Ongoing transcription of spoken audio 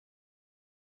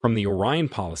From the Orion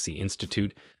Policy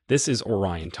Institute, this is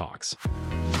Orion Talks.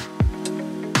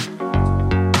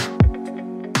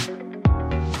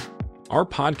 Our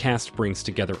podcast brings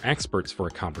together experts for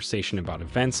a conversation about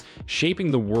events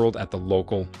shaping the world at the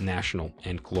local, national,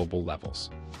 and global levels.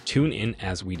 Tune in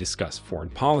as we discuss foreign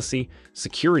policy,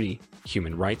 security,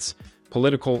 human rights,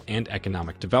 political and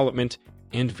economic development,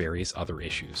 and various other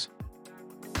issues.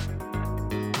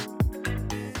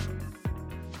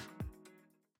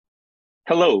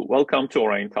 Hello, welcome to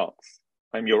Orion Talks.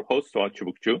 I'm your host, Suat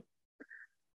Çubukçu.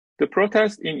 The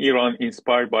protests in Iran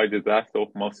inspired by the death of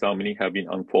Mahsa Amini have been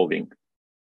unfolding.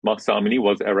 Mahsa Amini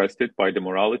was arrested by the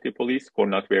morality police for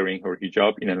not wearing her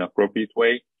hijab in an appropriate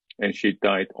way, and she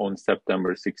died on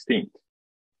September 16th.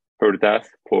 Her death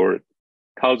poured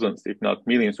thousands, if not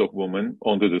millions, of women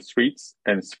onto the streets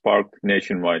and sparked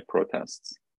nationwide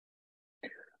protests.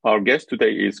 Our guest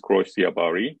today is Kourosh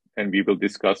Ziabari, and we will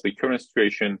discuss the current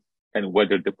situation and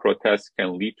whether the protests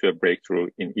can lead to a breakthrough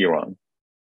in Iran.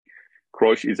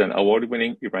 Kourosh is an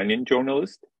award-winning Iranian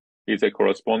journalist. He's a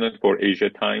correspondent for Asia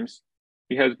Times.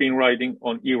 He has been writing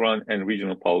on Iran and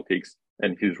regional politics,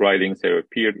 and his writings have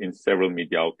appeared in several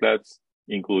media outlets,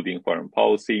 including Foreign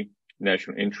Policy,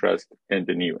 National Interest, and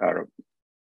The New Arab.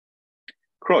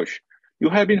 Kourosh, you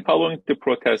have been following the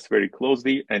protests very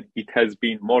closely, and it has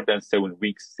been more than 7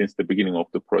 weeks since the beginning of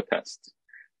the protests.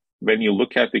 When you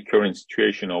look at the current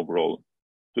situation overall,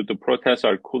 do the protests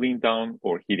are cooling down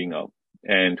or heating up?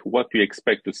 And what do you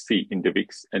expect to see in the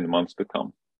weeks and months to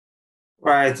come?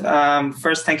 Right.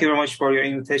 First, thank you very much for your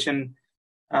invitation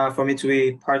for me to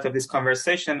be part of this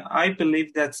conversation. I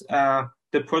believe that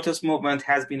the protest movement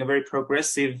has been a very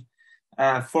progressive,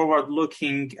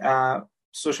 forward-looking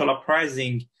social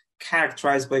uprising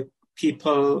characterized by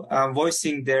people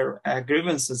voicing their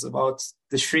grievances about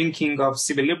the shrinking of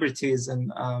civil liberties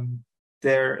and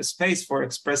their space for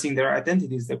expressing their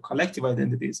identities, their collective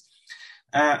identities.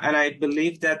 And I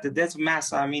believe that the death of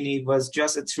Mahsa Amini was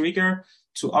just a trigger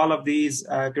to all of these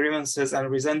grievances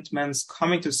and resentments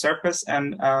coming to surface,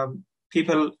 and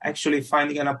people actually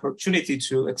finding an opportunity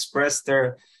to express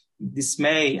their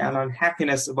dismay and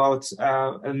unhappiness about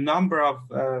a number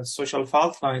of social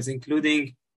fault lines,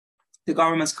 including the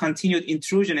government's continued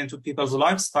intrusion into people's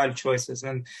lifestyle choices,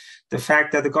 and the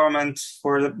fact that the government,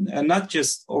 for not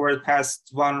just over the past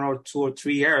 1 or 2 or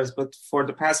 3 years, but for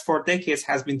the past 4 decades,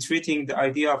 has been treating the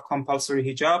idea of compulsory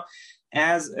hijab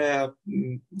as a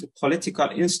political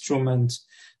instrument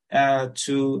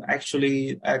to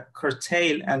actually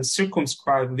curtail and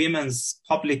circumscribe women's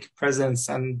public presence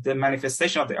and the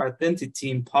manifestation of their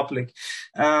identity in public.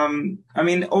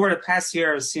 Over the past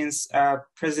year, since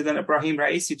President Ibrahim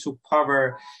Raisi took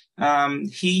power,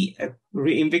 he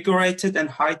reinvigorated and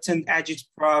heightened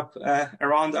agitprop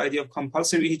around the idea of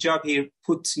compulsory hijab. He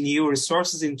put new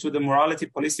resources into the morality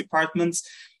police departments.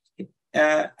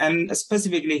 And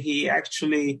specifically, he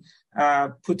actually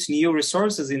put new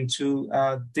resources into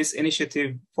this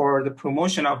initiative for the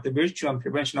promotion of the virtue and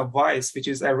prevention of vice, which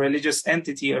is a religious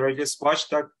entity, a religious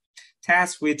watchdog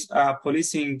tasked with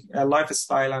policing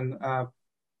lifestyle and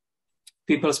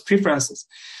people's preferences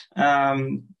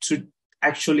to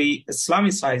actually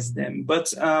Islamicize them.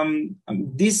 But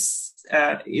this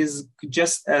is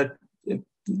just a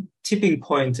tipping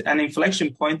point, an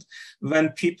inflection point,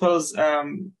 when people's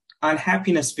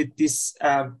unhappiness with this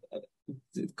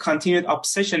continued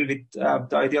obsession with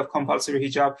the idea of compulsory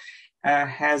hijab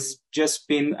has just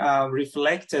been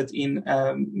reflected in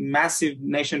a massive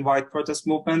nationwide protest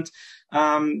movement.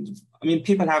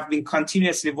 People have been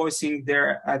continuously voicing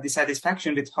their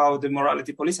dissatisfaction with how the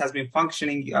morality police has been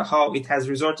functioning, how it has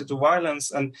resorted to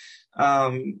violence and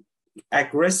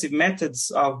aggressive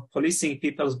methods of policing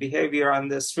people's behavior on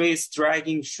the streets,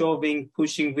 dragging, shoving,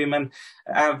 pushing women,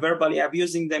 verbally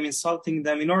abusing them, insulting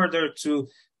them in order to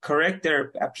correct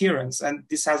their appearance. And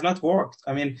this has not worked.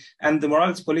 And the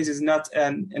morality police is not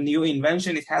a new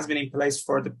invention. It has been in place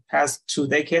for the past 2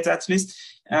 decades at least.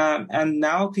 And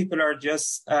now people are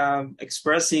just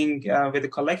expressing with a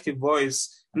collective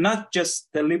voice, not just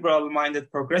the liberal-minded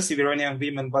progressive Iranian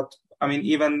women, but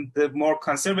even the more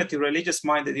conservative,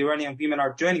 religious-minded Iranian women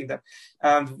are joining them,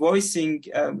 voicing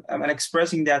and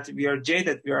expressing that we are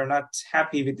jaded, we are not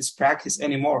happy with this practice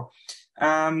anymore.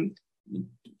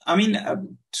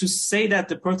 To say that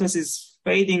the protest is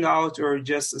fading out or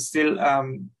just still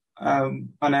on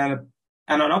an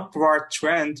upward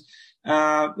trend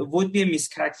would be a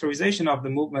mischaracterization of the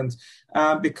movement,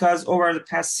 because over the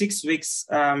past 6 weeks,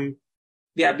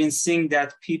 we have been seeing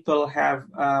that people have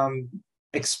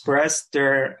expressed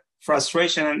their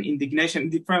frustration and indignation in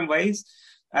different ways,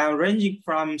 ranging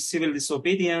from civil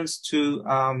disobedience to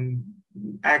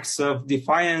acts of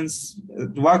defiance,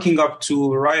 walking up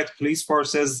to riot police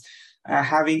forces,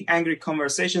 having angry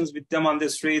conversations with them on the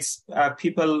streets,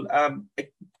 people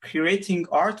creating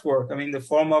artwork, in the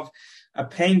form of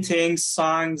paintings,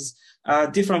 songs,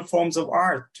 different forms of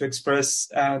art to express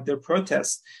their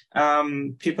protest.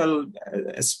 People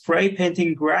spray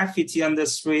painting graffiti on the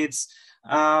streets,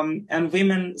 and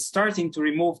women starting to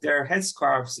remove their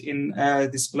headscarves in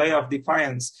display of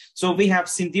defiance. So we have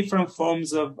seen different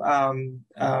forms of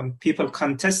people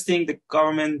contesting the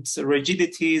government's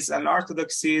rigidities and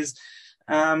orthodoxies.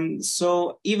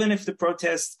 So even if the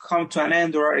protests come to an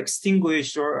end or are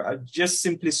extinguished or are just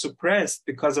simply suppressed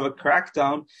because of a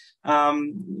crackdown,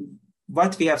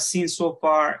 what we have seen so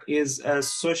far is a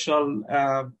social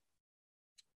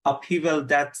upheaval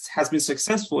that has been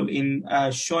successful in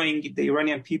showing the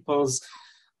Iranian people's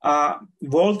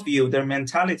worldview, their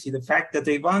mentality, the fact that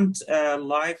they want a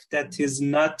life that is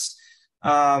not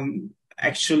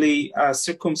actually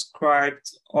circumscribed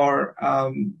or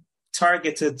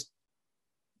targeted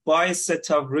by a set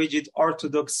of rigid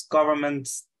orthodox government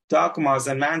dogmas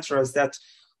and mantras that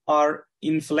are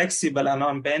inflexible and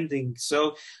unbending.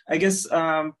 So I guess,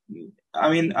 I'm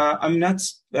not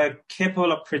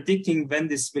capable of predicting when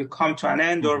this will come to an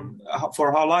end or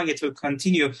for how long it will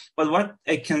continue. But what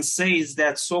I can say is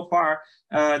that so far,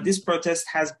 this protest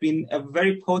has been a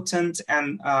very potent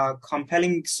and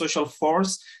compelling social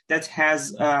force that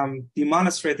has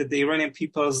demonstrated the Iranian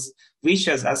people's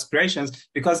wishes, aspirations,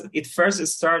 because it first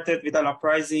started with an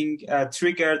uprising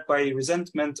triggered by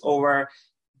resentment over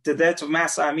the death of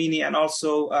Mahsa Amini and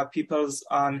also people's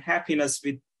unhappiness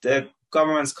with the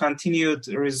government's continued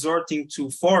resorting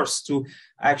to force to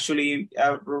actually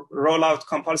roll out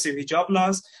compulsory hijab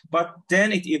laws. But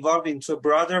then it evolved into a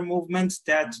broader movement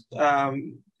that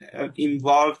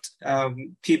involved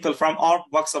people from all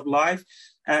walks of life,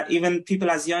 even people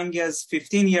as young as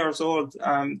 15 years old,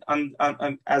 high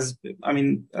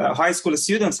school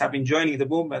students have been joining the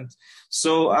movement.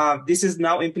 So this is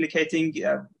now implicating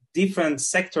different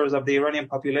sectors of the Iranian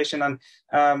population, and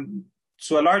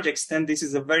to a large extent, this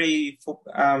is a very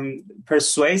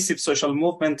persuasive social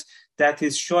movement that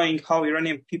is showing how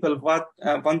Iranian people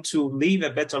want to live a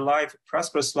better life, a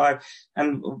prosperous life,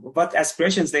 and what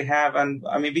aspirations they have. And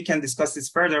we can discuss this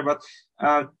further, but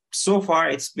so far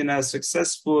it's been a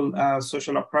successful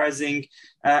social uprising,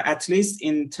 at least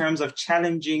in terms of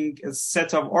challenging a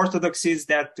set of orthodoxies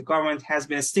that the government has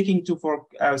been sticking to for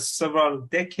several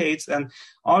decades, and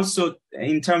also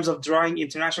in terms of drawing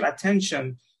international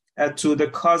attention to the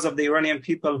cause of the Iranian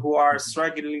people who are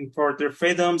struggling for their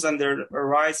freedoms and their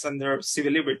rights and their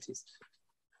civil liberties.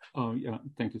 Oh, yeah.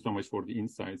 Thank you so much for the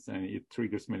insights, and it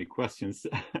triggers many questions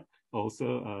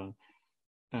also.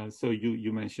 So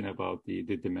you mentioned about the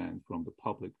demand from the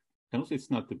public. And also, it's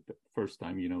not the first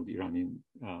time, the Iranian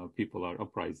people are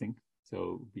uprising.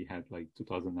 So we had like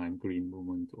 2009 Green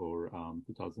Movement, or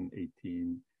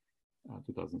 2018,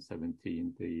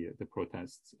 2017, the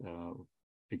protests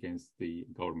against the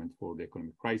government for the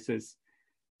economic crisis.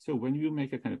 So when you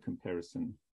make a kind of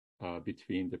comparison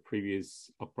between the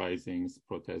previous uprisings,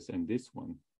 protests, and this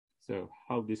one, so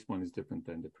how this one is different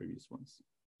than the previous ones?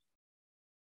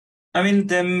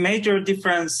 The major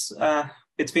difference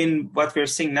between what we're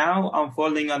seeing now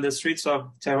unfolding on the streets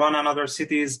of Tehran and other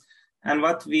cities and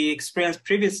what we experienced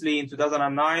previously in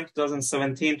 2009,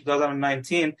 2017,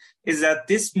 2019 is that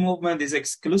this movement is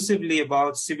exclusively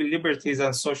about civil liberties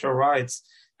and social rights.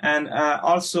 And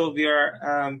also we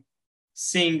are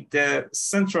seeing the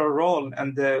central role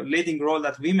and the leading role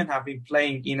that women have been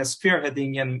playing in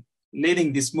spearheading and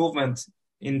leading this movement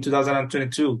in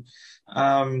 2022.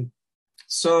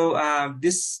 So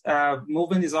this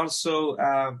movement is also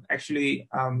actually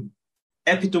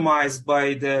epitomized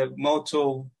by the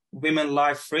motto "Women,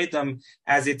 Life, Freedom"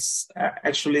 as its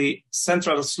actually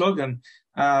central slogan.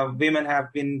 Women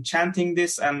have been chanting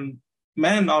this, and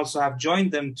men also have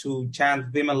joined them to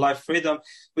chant "Women, Life, Freedom,"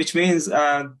 which means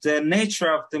the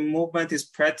nature of the movement is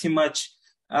pretty much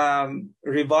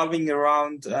revolving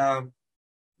around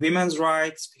women's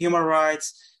rights, human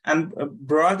rights, and a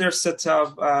broader set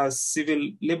of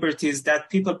civil liberties that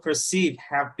people perceive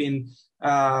have been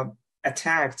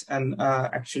attacked and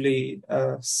actually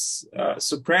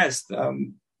suppressed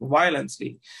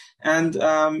violently. And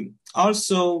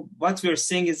also what we're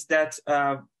seeing is that,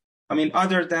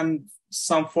 other than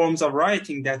some forms of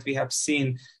rioting that we have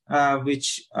seen,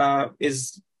 which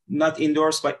is not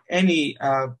endorsed by any,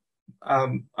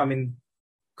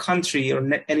 country or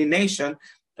any nation,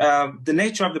 the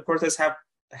nature of the protests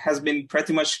has been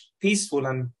pretty much peaceful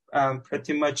and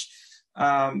pretty much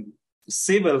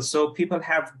civil. So people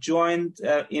have joined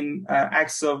in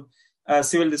acts of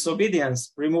civil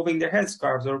disobedience, removing their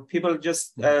headscarves, or people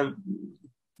just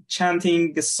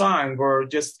chanting a song, or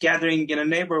just gathering in a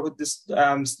neighborhood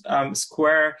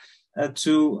square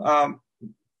to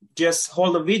just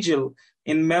hold a vigil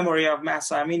in memory of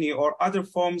Mahsa Amini, or other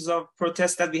forms of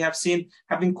protest that we have seen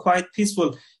have been quite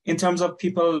peaceful in terms of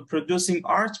people producing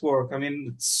artwork. I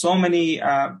mean, so many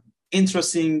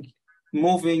interesting,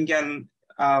 moving, and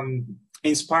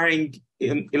inspiring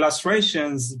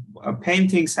illustrations,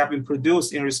 paintings have been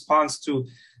produced in response to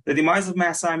the demise of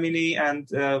Mahsa Amini and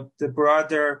the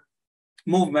broader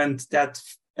movement that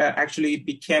actually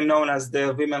became known as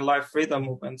the Women Life Freedom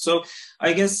Movement. So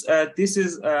I guess this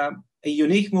is a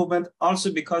unique movement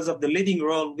also because of the leading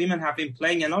role women have been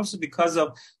playing, and also because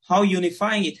of how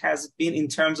unifying it has been in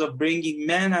terms of bringing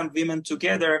men and women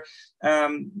together,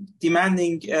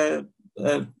 demanding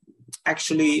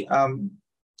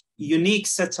unique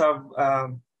set of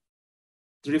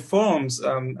reforms,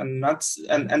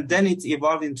 and then it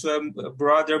evolved into a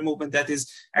broader movement that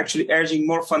is actually urging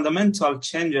more fundamental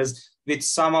changes, with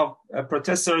some of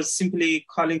protesters simply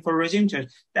calling for regime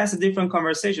change. That's a different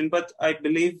conversation, but I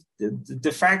believe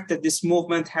the fact that this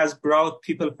movement has brought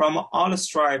people from all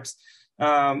stripes,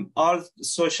 all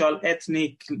social,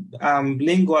 ethnic,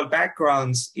 lingual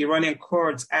backgrounds, Iranian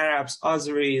Kurds, Arabs,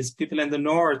 Azeris, people in the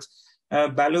north,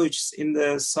 Baluchs in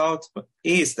the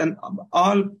southeast, and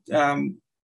all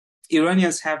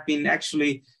Iranians have been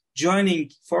actually joining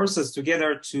forces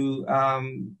together to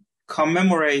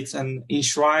commemorate and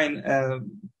enshrine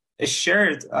a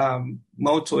shared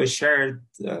motto, a shared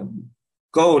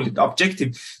goal,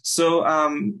 objective. So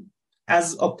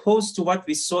as opposed to what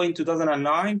we saw in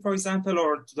 2009, for example,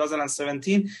 or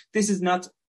 2017, this is not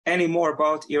anymore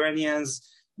about Iranians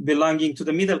belonging to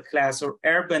the middle class, or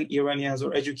urban Iranians,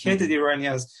 or educated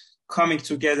Iranians coming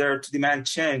together to demand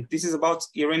change. This is about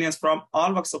Iranians from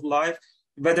all walks of life,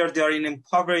 whether they are in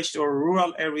impoverished or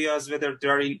rural areas, whether they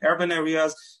are in urban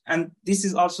areas. And this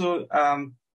is also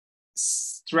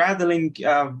straddling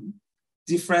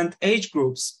different age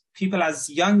groups. People as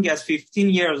young as 15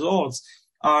 years old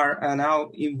are now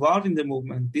involved in the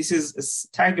movement. This is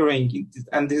staggering,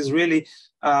 and this is really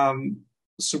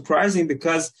surprising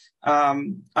because,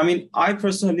 I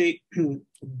personally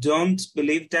don't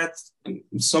believe that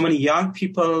so many young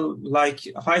people, like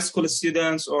high school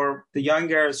students or the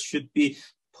younger, should be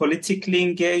politically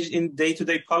engaged in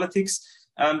day-to-day politics.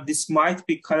 This might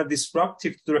be kind of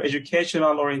disruptive to their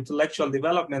educational or intellectual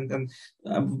development. And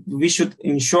we should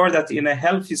ensure that in a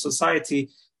healthy society,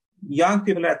 young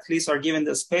people at least are given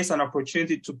the space and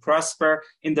opportunity to prosper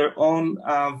in their own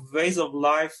ways of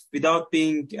life without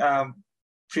being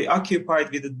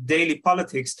preoccupied with the daily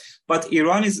politics. But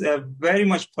Iran is a very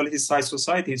much politicized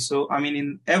society. So,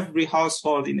 in every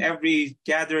household, in every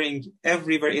gathering,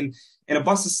 everywhere, in a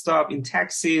bus stop, in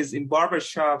taxis, in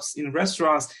barbershops, in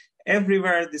restaurants,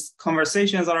 everywhere, these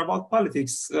conversations are about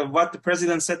politics. What the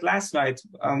president said last night,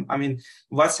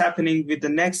 what's happening with the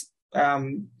next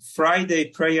Friday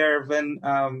prayer when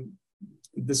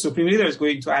the Supreme Leader is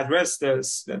going to address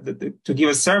to give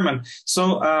a sermon.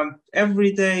 So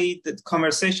every day the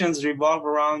conversations revolve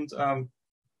around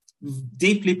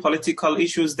deeply political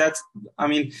issues that,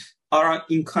 are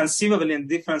inconceivable in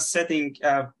different settings.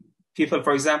 People,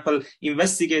 for example,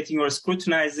 investigating or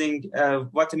scrutinizing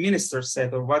what the minister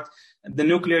said, or what the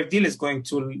nuclear deal is going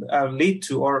to lead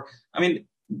to. Or,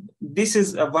 this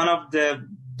is one of the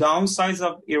downsides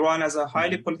of Iran as a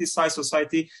highly politicized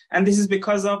society. And this is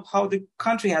because of how the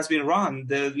country has been run.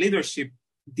 The leadership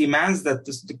demands that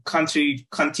the country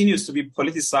continues to be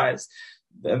politicized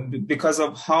because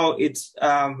of how it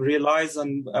relies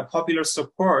on popular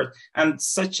support and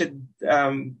such an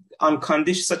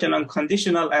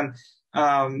unconditional and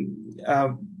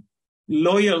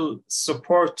loyal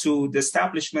support to the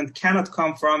establishment cannot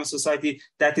come from a society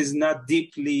that is not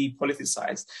deeply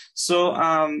politicized. So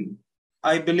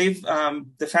I believe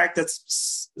the fact that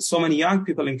so many young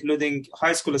people, including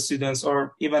high school students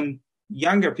or even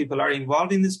younger people, are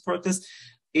involved in this protest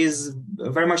is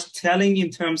very much telling in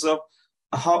terms of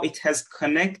how it has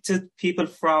connected people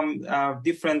from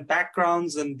different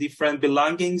backgrounds and different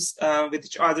belongings with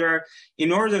each other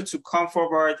in order to come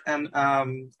forward and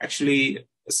actually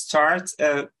start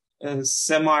a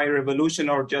semi-revolution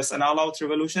or just an all-out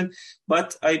revolution.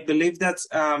 But I believe that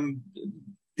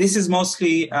this is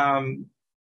mostly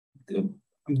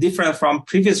different from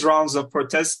previous rounds of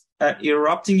protests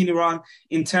erupting in Iran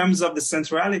in terms of the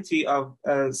centrality of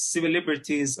civil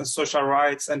liberties and social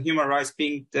rights and human rights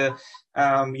being the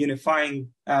unifying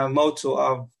motto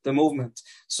of the movement.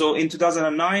 So in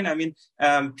 2009,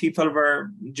 people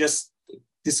were just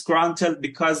disgruntled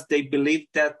because they believed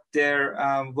that their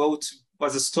vote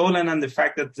was stolen and the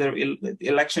fact that their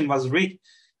election was rigged.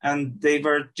 And they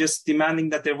were just demanding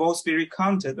that their votes be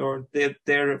recounted or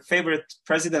their favorite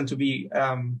president to be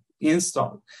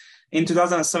installed. In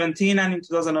 2017 and in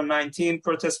 2019,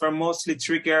 protests were mostly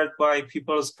triggered by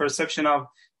people's perception of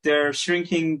their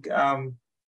shrinking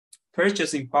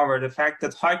purchasing power, the fact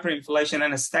that hyperinflation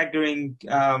and a staggering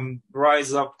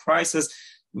rise of prices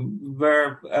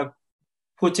were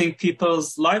putting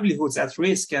people's livelihoods at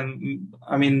risk and,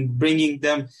 bringing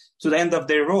them to the end of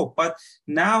their rope. But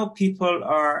now people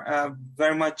are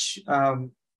very much,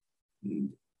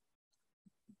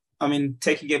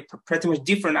 taking a pretty much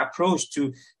different approach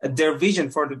to their vision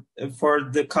for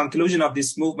the conclusion of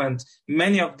this movement.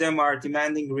 Many of them are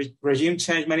demanding regime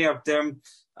change. Many of them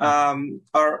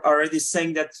are already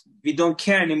saying that we don't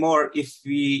care anymore if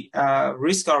we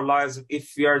risk our lives,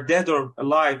 if we are dead or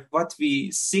alive. What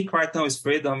we seek right now is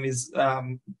freedom, is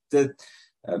the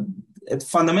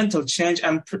fundamental change.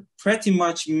 And pretty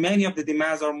much many of the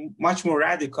demands are much more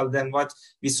radical than what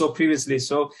we saw previously.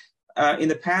 So in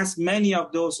the past, many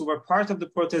of those who were part of the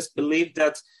protest believed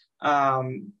that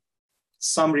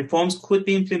some reforms could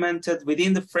be implemented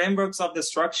within the frameworks of the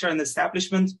structure and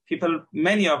establishment. People,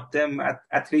 many of them,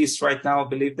 at least right now,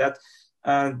 believe that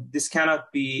this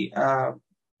cannot be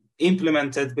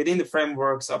implemented within the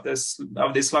frameworks of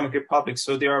the Islamic Republic.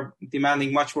 So they are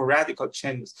demanding much more radical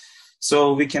changes.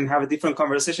 So we can have a different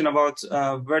conversation about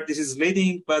where this is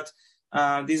leading, but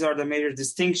these are the major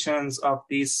distinctions of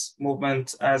this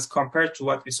movement as compared to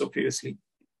what we saw previously.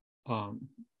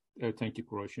 Thank you,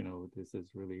 Kourosh. This is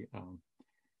really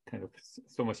kind of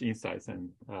so much insights, and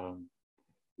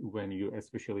when you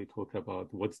especially talk about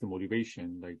what's the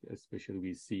motivation, like especially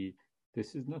we see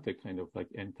this is not a kind of like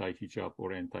anti-hijab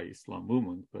or anti-Islam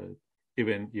movement, but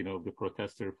even the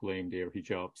protesters flame their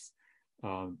hijabs.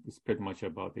 It's pretty much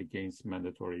about against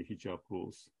mandatory hijab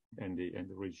rules and the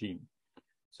regime.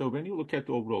 So when you look at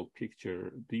the overall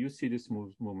picture, do you see this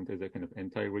movement as a kind of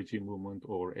anti-regime movement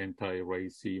or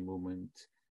anti-racy movement?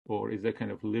 Or is that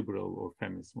kind of liberal or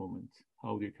feminist movement?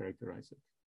 How do you characterize it?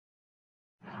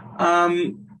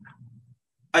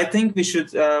 I think we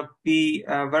should be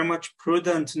very much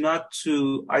prudent not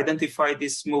to identify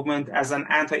this movement as an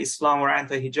anti-Islam or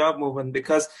anti-hijab movement,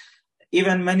 because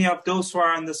even many of those who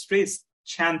are on the streets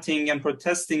chanting and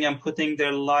protesting and putting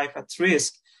their life at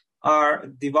risk are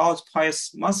devout,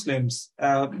 pious Muslims,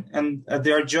 and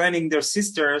they are joining their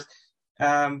sisters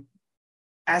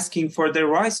asking for their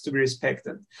rights to be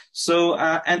respected. So,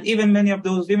 and even many of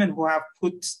those women who have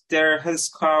put their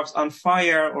headscarves on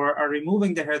fire or are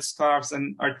removing their headscarves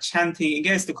and are chanting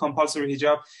against the compulsory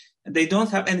hijab, they don't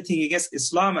have anything against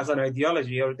Islam as an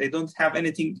ideology, or they don't have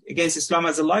anything against Islam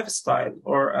as a lifestyle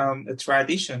or a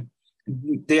tradition.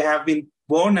 They have been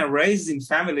born and raised in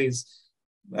families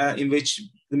in which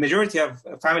the majority of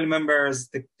family members,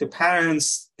 the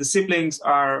parents, the siblings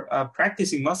are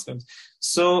practicing Muslims.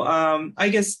 So I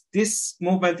guess this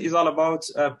movement is all about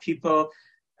people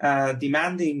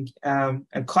demanding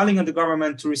and calling on the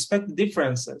government to respect the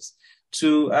differences,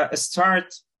 to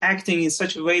start acting in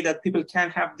such a way that people can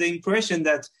have the impression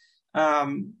that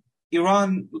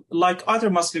Iran, like other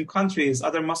Muslim countries,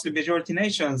 other Muslim majority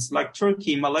nations like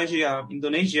Turkey, Malaysia,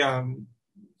 Indonesia,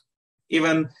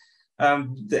 even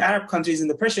the Arab countries in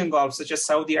the Persian Gulf, such as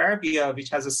Saudi Arabia, which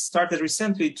has started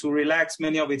recently to relax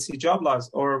many of its hijab laws,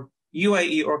 or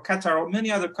UAE or Qatar or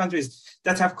many other countries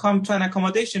that have come to an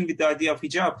accommodation with the idea of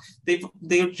hijab.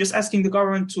 They're just asking the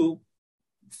government to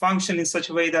function in such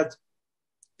a way that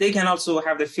they can also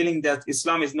have the feeling that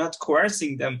Islam is not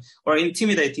coercing them or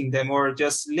intimidating them or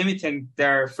just limiting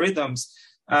their freedoms.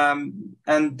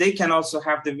 And they can also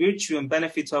have the virtue and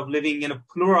benefit of living in a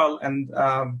plural and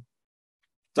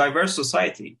diverse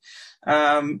society.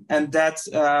 And that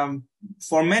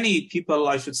for many people,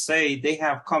 I should say, they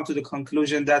have come to the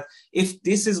conclusion that if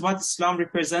this is what Islam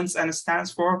represents and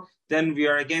stands for, then we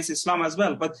are against Islam as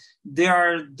well. But they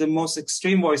are the most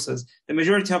extreme voices. The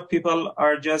majority of people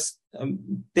are just,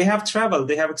 they have traveled,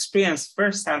 they have experienced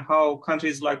firsthand how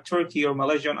countries like Turkey or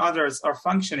Malaysia and others are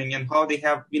functioning and how they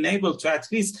have been able to at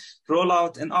least roll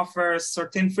out and offer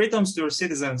certain freedoms to their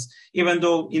citizens, even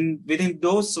though within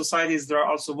those societies, there are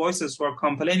also voices who are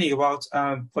complaining about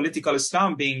political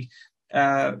Islam being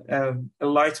a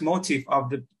leitmotif of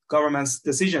the government's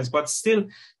decisions. But still,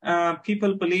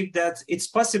 people believe that it's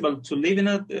possible to live in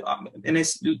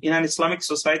an Islamic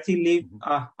society, live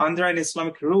under an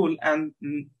Islamic rule, and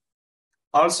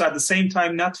also at the same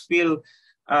time not feel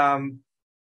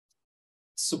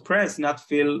suppressed, not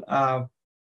feel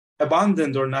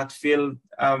abandoned, or not feel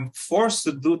forced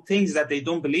to do things that they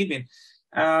don't believe in.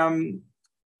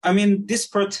 I mean, this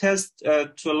protest,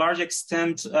 to a large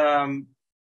extent,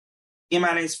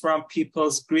 emanates from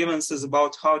people's grievances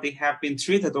about how they have been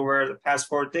treated over the past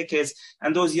 4 decades.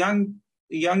 And those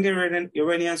younger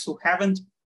Iranians who haven't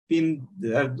been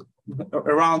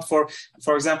around for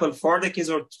example, 4 decades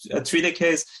or 3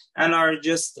 decades, and are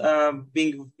just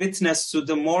being witness to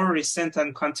the more recent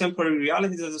and contemporary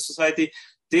realities of the society,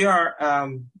 they are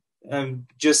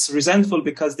just resentful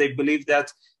because they believe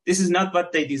that this is not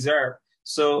what they deserve.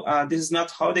 So this is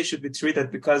not how they should be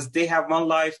treated, because they have one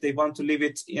life. They want to live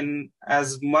it in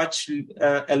as much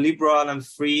a liberal and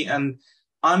free and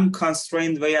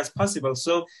unconstrained way as possible.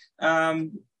 So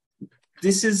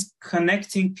this is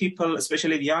connecting people,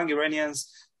 especially the young Iranians,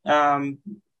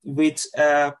 with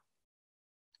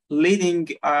leading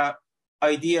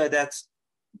idea that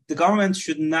the government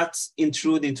should not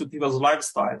intrude into people's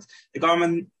lifestyles. The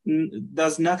government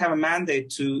does not have a mandate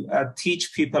to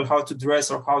teach people how to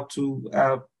dress or how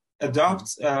to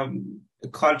adopt a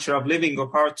culture of living or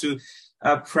how to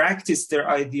practice their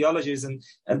ideologies. And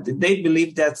they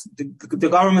believe that the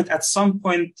government at some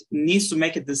point needs to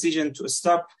make a decision to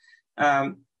stop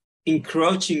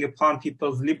encroaching upon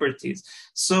people's liberties.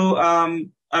 So,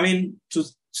 I mean, to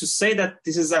say that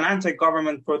this is an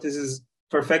anti-government protest is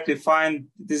perfectly fine.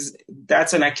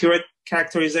 That's an accurate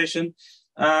characterization.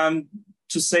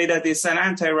 To say that it's an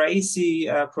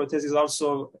anti-Raisi protest is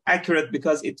also accurate,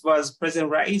 because it was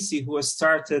President Raisi who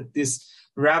started this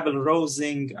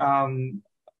rabble-rousing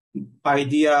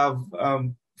idea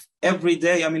of every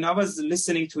day. I mean, I was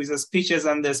listening to his speeches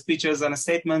and the speeches and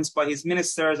statements by his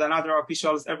ministers and other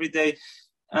officials every day.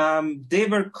 They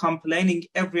were complaining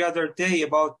every other day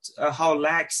about how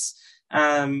lax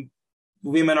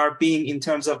women are being in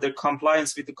terms of their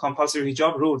compliance with the compulsory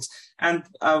hijab rules. And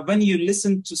when you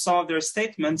listen to some of their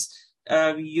statements,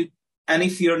 and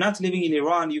if you're not living in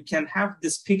Iran, you can have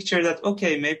this picture that,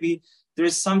 okay, maybe there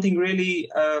is something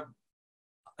really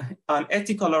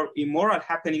unethical or immoral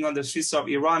happening on the streets of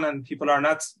Iran, and people are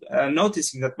not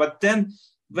noticing that. But then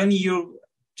when you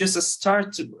just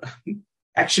start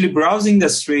actually browsing the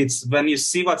streets, when you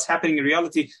see what's happening in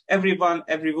reality, every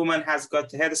woman has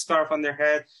got a headscarf on their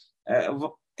head.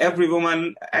 Every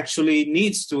woman actually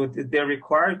needs to, they're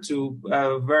required to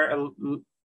wear a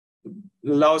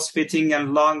loose-fitting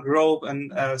and long robe,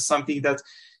 and something that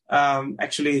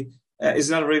actually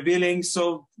is not revealing.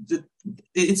 So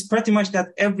it's pretty much that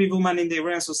every woman in the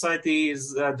Iranian society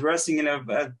is dressing in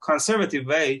a conservative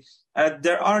way.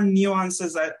 There are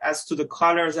nuances as to the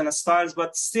colors and styles,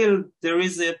 but still there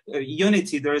is a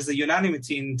unity, there is a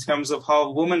unanimity in terms of how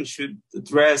women should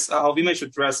dress,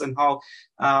 and how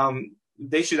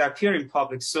they should appear in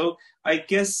public. So I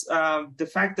guess the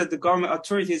fact that the government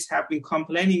authorities have been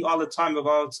complaining all the time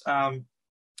about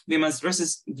women's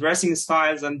dressing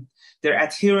styles and their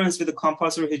adherence with the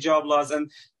compulsory hijab laws, and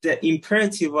the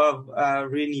imperative of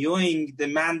renewing the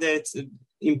mandate,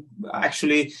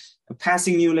 actually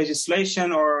passing new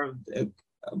legislation or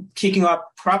kicking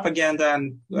up propaganda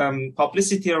and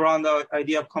publicity around the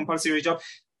idea of compulsory hijab,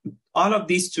 all of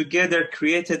these together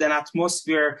created an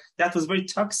atmosphere that was very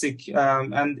toxic.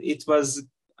 And it was,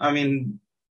 I mean,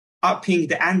 upping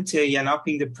the ante and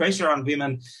upping the pressure on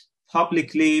women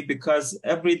publicly, because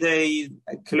every day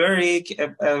a cleric,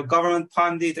 a government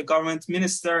pundit, a government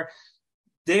minister,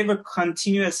 they were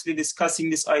continuously discussing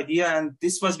this idea, and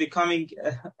this was becoming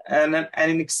an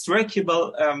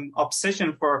inextricable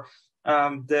obsession for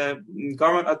the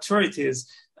government authorities,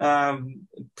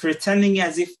 pretending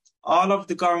as if all of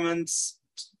the government's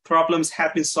problems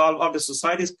had been solved, all the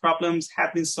society's problems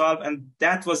had been solved, and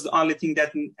that was the only thing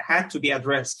that had to be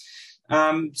addressed.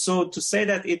 So to say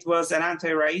that it was an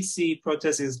anti-Raisi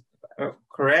protest is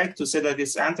correct. To say that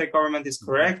it's anti-government is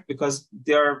correct, because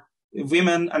there are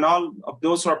women and all of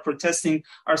those who are protesting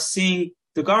are seeing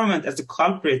the government as the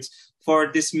culprit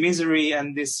for this misery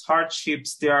and these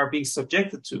hardships they are being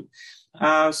subjected to.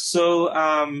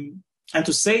 And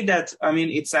to say that, I mean,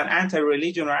 it's an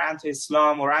anti-religion or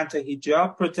anti-Islam or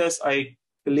anti-hijab protest, I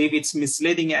believe it's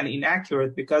misleading and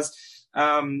inaccurate, because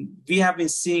we have been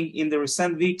seeing in the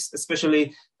recent weeks,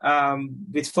 especially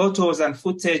with photos and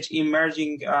footage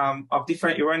emerging of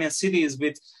different Iranian cities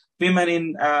with women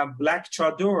in black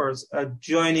chadors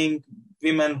joining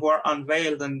women who are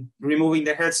unveiled and removing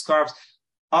their headscarves,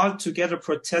 all together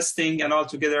protesting and all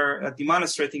together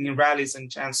demonstrating in rallies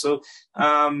and chants. So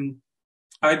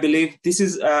I believe this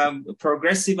is a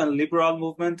progressive and liberal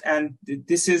movement, and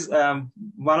this is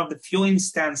one of the few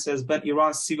instances when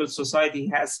Iran's civil society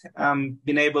has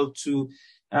been able to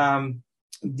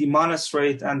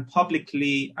demonstrate and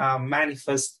publicly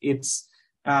manifest its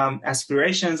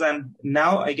aspirations. And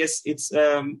now I guess it's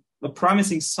a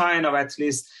promising sign of at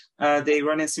least the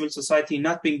Iranian civil society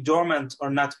not being dormant or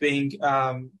not being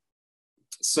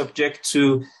subject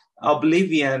to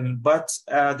oblivion. But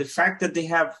the fact that they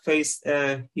have faced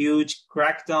a huge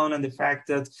crackdown and the fact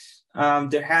that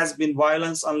there has been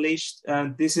violence unleashed,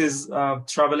 this is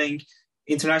troubling.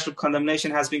 International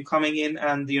condemnation has been coming in,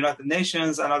 and the United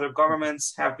Nations and other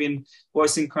governments have been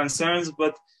voicing concerns.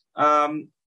 But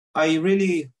I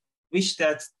really wish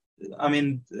that,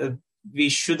 we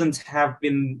shouldn't have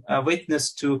been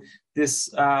witness to this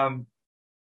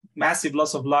massive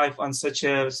loss of life on such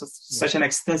an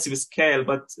extensive scale.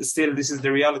 But still, this is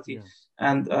the reality,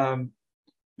 and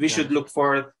we should look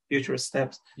for future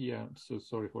steps. Yeah, so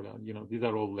sorry for that. These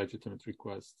are all legitimate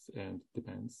requests and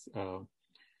demands.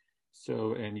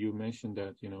 And you mentioned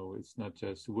that, it's not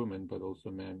just women, but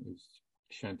also men is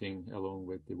chanting along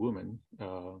with the women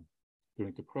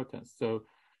during the protests. So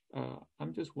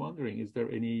I'm just wondering, is there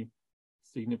any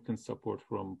significant support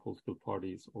from political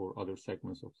parties or other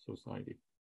segments of society?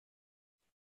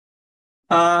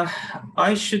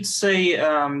 I should say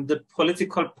the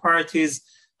political parties,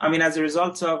 as a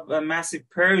result of a massive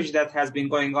purge that has been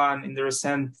going on in the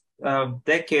recent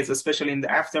decades, especially in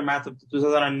the aftermath of the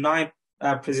 2009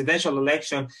 presidential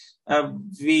election,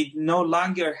 we no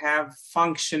longer have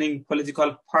functioning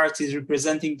political parties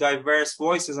representing diverse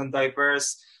voices and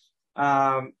diverse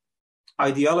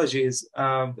ideologies,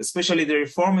 especially the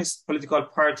reformist political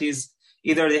parties.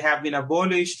 Either they have been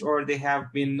abolished, or they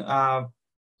have been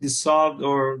dissolved,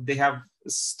 or they have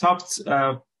stopped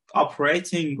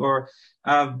operating, or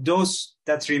those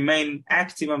that remain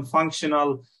active and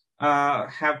functional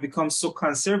have become so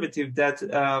conservative that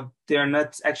they are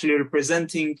not actually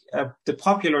representing the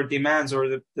popular demands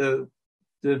or the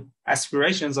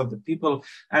aspirations of the people.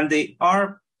 And they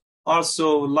are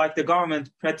also, like the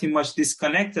government, pretty much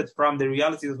disconnected from the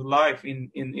realities of life in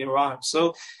Iran.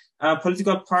 So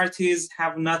political parties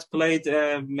have not played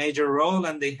a major role,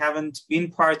 and they haven't been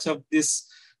part of this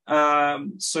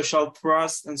social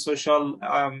thrust and social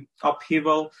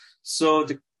upheaval. So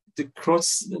the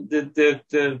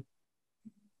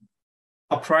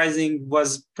uprising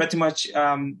was pretty much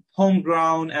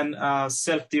homegrown and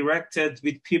self-directed,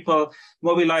 with people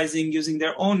mobilizing, using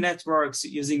their own networks,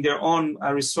 using their own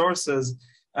resources,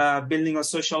 building on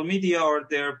social media or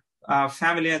their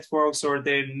family networks or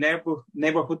their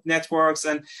neighborhood networks.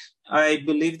 And I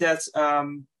believe that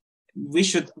we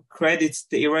should credit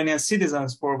the Iranian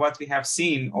citizens for what we have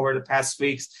seen over the past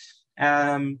weeks.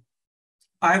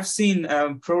 I've seen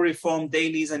pro-reform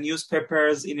dailies and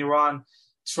newspapers in Iran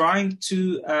trying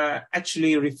to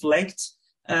actually reflect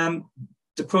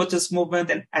the protest movement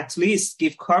and at least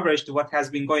give coverage to what has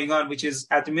been going on, which is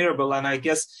admirable. And I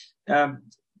guess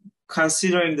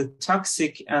considering the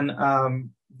toxic and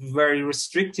very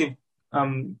restrictive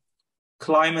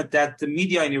climate that the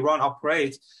media in Iran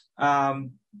operate,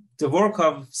 the work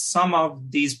of some of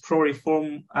these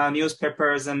pro-reform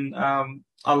newspapers and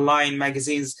online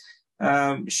magazines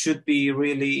should be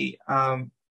really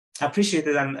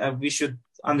appreciated, and we should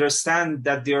understand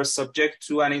that they are subject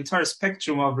to an entire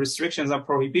spectrum of restrictions and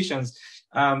prohibitions.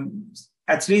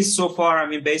 At least so far,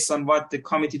 based on what the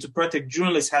Committee to Protect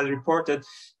Journalists has reported,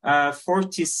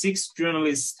 46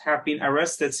 journalists have been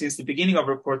arrested since the beginning of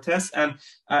the protest, and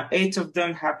 8 of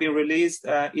them have been released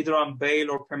either on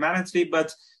bail or permanently.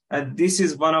 But this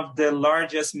is one of the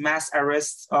largest mass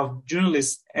arrests of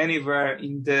journalists anywhere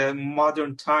in the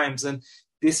modern times, and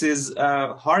this is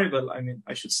horrible,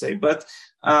 I should say. But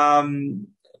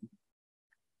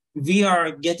we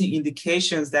are getting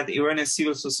indications that the Iranian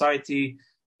civil society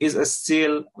is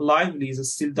still lively,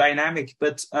 is still dynamic,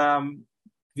 but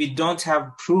we don't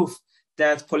have proof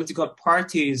that political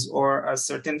parties or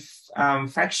certain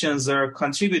factions are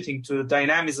contributing to the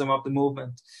dynamism of the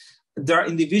movement. There are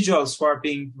individuals who are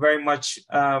being very much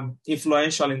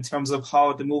influential in terms of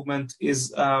how the movement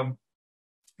is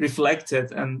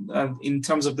reflected and in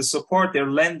terms of the support they're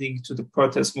lending to the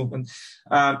protest movement.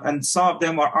 And some of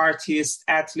them are artists,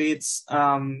 athletes,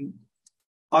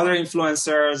 other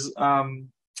influencers,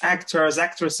 actors,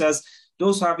 actresses,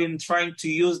 those who have been trying to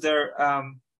use their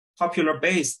popular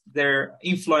base, their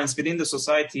influence within the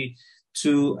society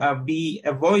to be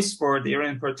a voice for the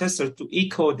Iranian protesters, to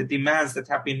echo the demands that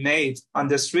have been made on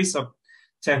the streets of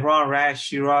Tehran, Rash,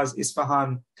 Shiraz,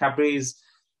 Isfahan, Tabriz,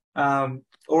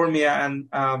 Urmia, and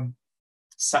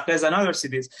Saqqez and other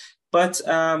cities. But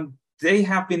they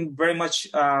have been very much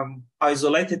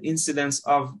isolated incidents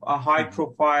of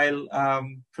high-profile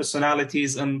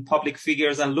personalities and public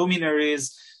figures and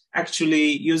luminaries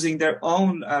actually using their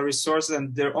own resources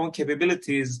and their own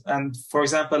capabilities. And for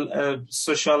example, a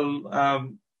social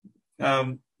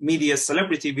media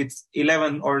celebrity with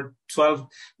 11 or 12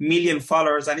 million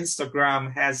followers on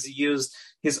Instagram has used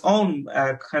his own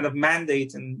kind of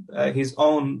mandate and his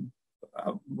own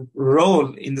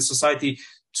role in the society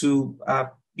to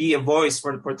be a voice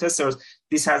for the protesters.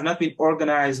 This has not been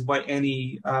organized by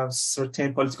any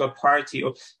certain political party.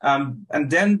 And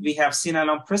then we have seen an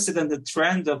unprecedented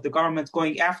trend of the government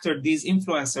going after these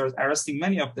influencers, arresting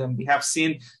many of them. We have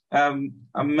seen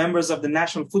members of the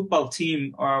national football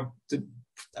team,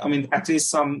 at least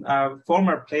some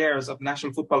former players of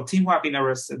national football team who have been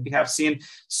arrested. We have seen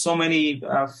so many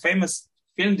famous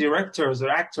film directors or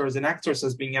actors and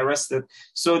actresses being arrested.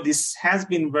 So this has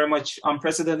been very much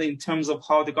unprecedented in terms of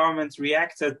how the government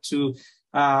reacted to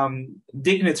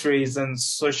dignitaries and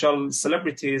social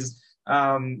celebrities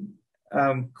coming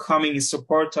in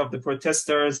support of the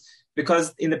protesters.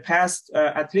 Because in the past,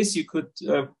 at least you could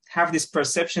have this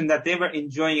perception that they were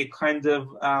enjoying a kind of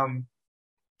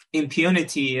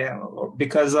impunity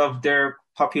because of their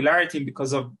popularity,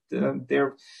 because of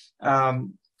their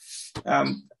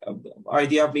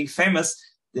idea of being famous.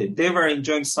 They were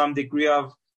enjoying some degree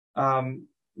of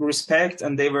respect,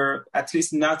 and they were at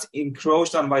least not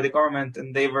encroached on by the government,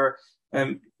 and they were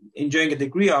enjoying a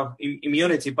degree of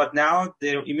immunity. But now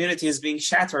their immunity is being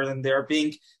shattered, and they are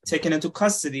being taken into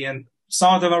custody, and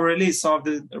some of them are released, some of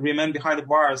them remain behind the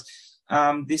bars.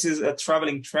 This is a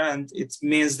traveling trend. It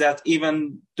means that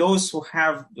even those who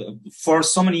have for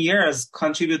so many years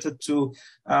contributed to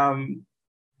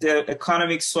the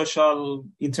economic, social,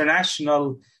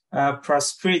 international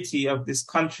prosperity of this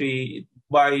country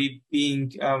by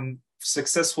being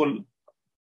successful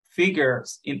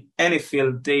figures in any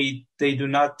field, they do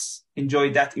not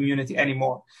enjoy that immunity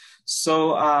anymore.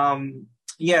 So,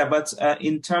 but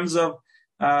in terms of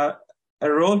a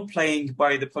role playing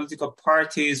by the political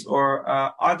parties or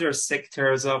other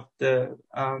sectors of the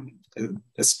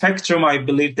spectrum, I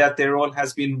believe that their role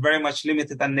has been very much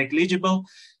limited and negligible.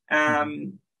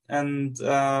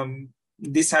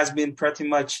 This has been pretty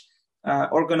much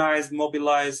organized,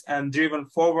 mobilized, and driven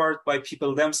forward by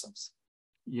people themselves.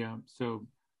 Yeah. So,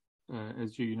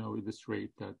 as you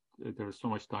illustrate that there's so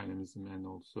much dynamism, and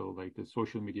also like the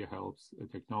social media helps,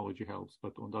 technology helps,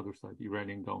 but on the other side, the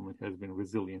Iranian government has been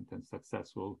resilient and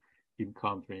successful in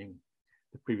countering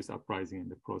the previous uprising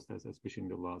and the protests, especially in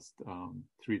the last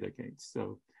 3 decades.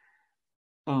 So.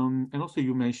 And also,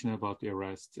 you mentioned about the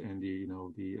arrest and the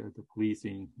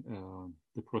policing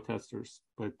the protesters,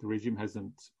 but the regime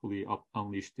hasn't fully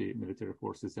unleashed the military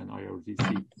forces and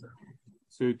IRGC.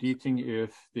 So, do you think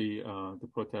if the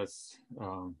protests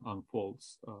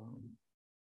unfolds,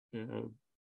 do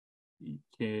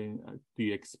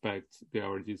you expect the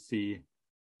IRGC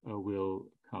will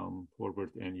come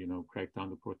forward and crack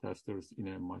down the protesters in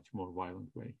a much more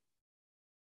violent way?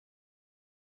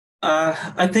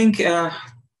 I think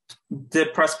the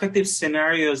prospective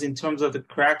scenarios in terms of the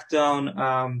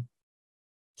crackdown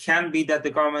can be that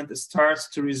the government starts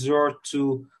to resort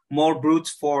to more brute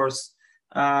force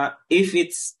if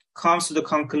it comes to the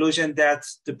conclusion that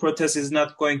the protest is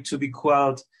not going to be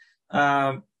quelled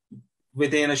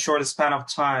within a short span of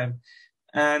time.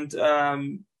 And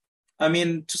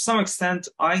to some extent,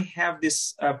 I have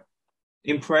this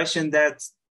impression that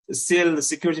still the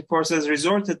security forces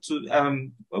resorted to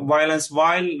violence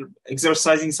while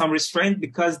exercising some restraint,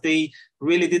 because they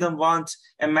really didn't want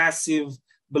a massive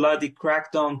bloody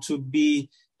crackdown to be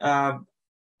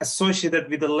associated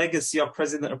with the legacy of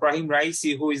President Ibrahim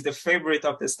Raisi, who is the favorite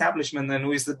of the establishment and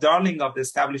who is the darling of the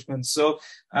establishment. So,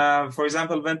 for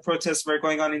example, when protests were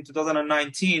going on in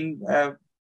 2019,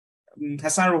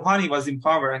 Hassan Rouhani was in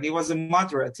power, and he was a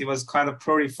moderate. He was kind of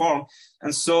pro-reform.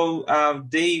 And so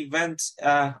they went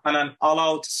on an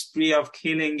all-out spree of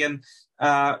killing, and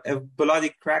a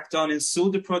bloody crackdown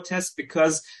ensued the protests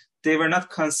because they were not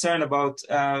concerned about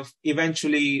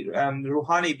eventually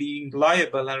Rouhani being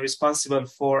liable and responsible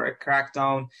for a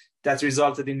crackdown that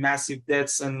resulted in massive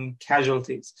deaths and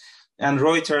casualties. And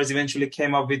Reuters eventually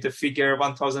came up with the figure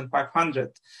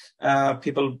 1,500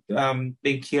 people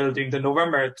being killed during the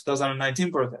November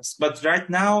 2019 protests. But right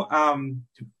now,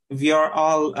 we are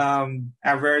all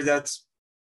aware that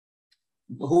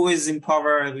who is in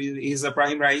power is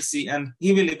Ibrahim Raisi, and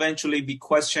he will eventually be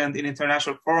questioned in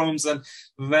international forums and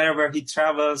wherever he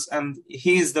travels, and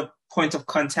he is the point of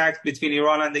contact between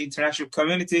Iran and the international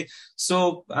community.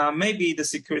 So maybe the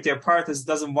security apparatus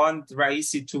doesn't want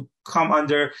Raisi to come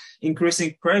under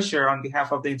increasing pressure on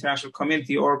behalf of the international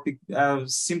community, or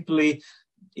simply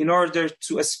in order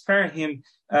to spare him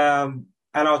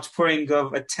an outpouring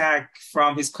of attack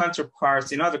from his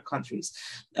counterparts in other countries.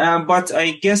 But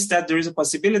I guess that there is a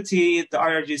possibility the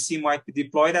IRGC might be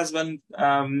deployed as well,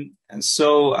 and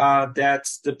so that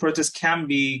the protest can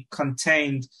be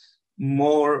contained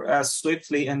more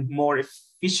swiftly and more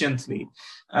efficiently.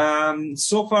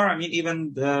 So far, I mean,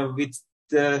 even with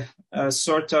the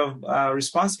sort of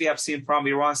response we have seen from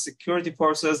Iran's security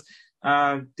forces,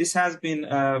 this has been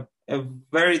a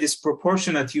very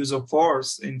disproportionate use of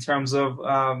force in terms of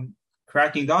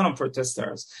cracking down on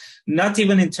protesters, not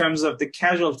even in terms of the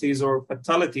casualties or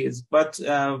fatalities, but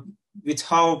with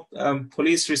how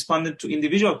police responded to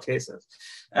individual cases.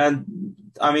 And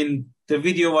I mean, the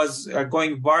video was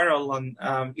going viral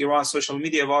on Iran's social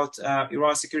media about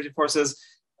Iran security forces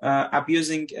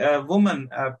abusing a woman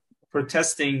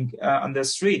protesting on the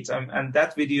street. And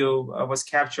that video was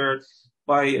captured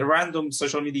by a random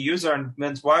social media user and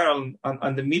went viral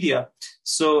on the media.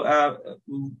 So,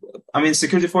 I mean,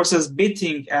 security forces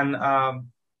beating and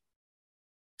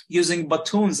using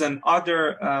batons and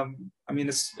other,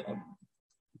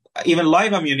 even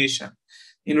live ammunition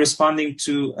in responding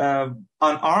to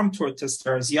unarmed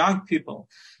protesters, young people.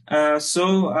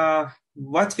 So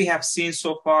what we have seen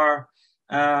so far,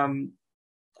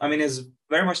 is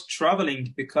very much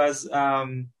troubling, because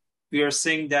we are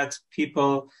seeing that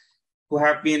people who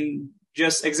have been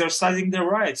just exercising their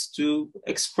rights to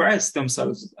express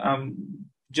themselves,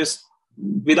 just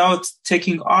without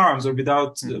taking arms or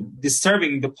without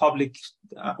disturbing the public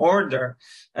order,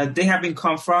 they have been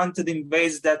confronted in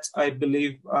ways that I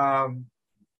believe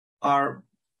are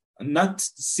not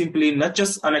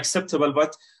just unacceptable,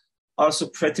 but also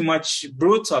pretty much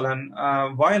brutal and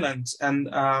violent.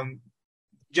 And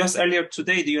just earlier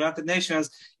today, the United Nations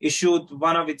issued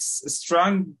one of its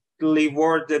strongly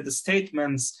worded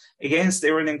statements against the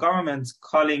Iranian government,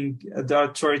 calling on the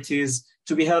authorities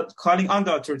to be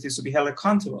held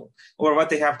accountable over what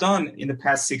they have done in the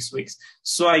past 6 weeks.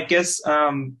 So I guess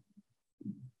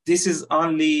this is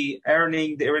only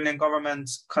earning the Iranian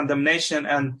government's condemnation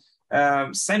and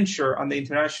censure on the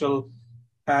international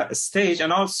stage,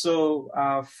 and also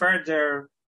further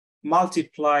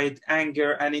multiplied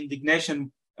anger and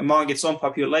indignation among its own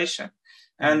population.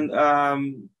 And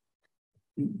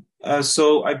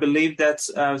so I believe that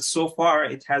so far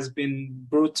it has been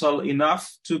brutal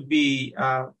enough to be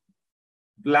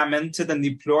lamented and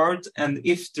deplored. And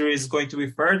if there is going to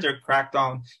be further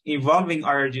crackdown involving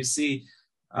IRGC,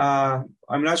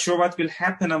 I'm not sure what will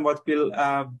happen and what will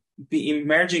be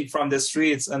emerging from the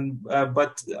streets. And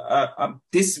but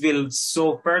this will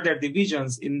sow further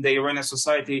divisions in the Iranian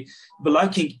society,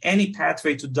 blocking any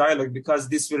pathway to dialogue, because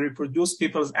this will reproduce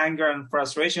people's anger and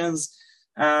frustrations,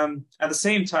 at the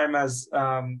same time as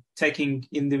taking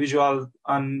individual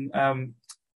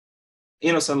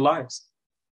innocent lives.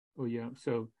 Oh yeah.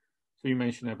 So you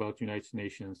mentioned about United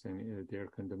Nations and their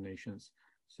condemnations.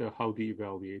 So how do you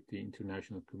evaluate the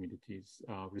international community's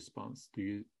response? Do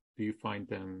you find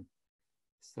them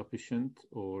sufficient,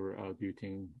 or do you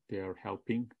think they are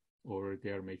helping, or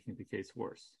they are making the case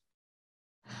worse?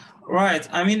 Right.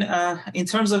 I mean, in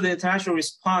terms of the international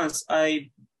response,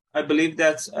 I believe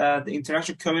that the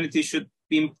international community should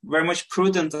be very much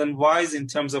prudent and wise in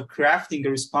terms of crafting a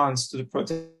response to the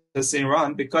protests in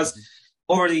Iran, because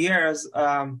over the years,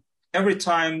 every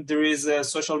time there is a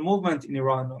social movement in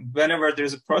Iran, whenever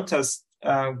there's a protest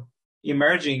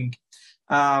emerging,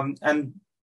 and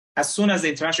as soon as the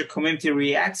international community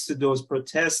reacts to those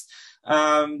protests,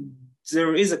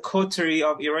 there is a coterie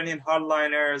of Iranian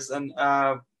hardliners and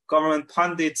government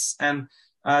pundits and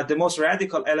the most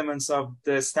radical elements of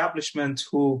the establishment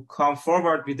who come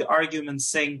forward with the argument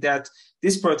saying that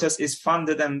this protest is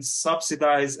funded and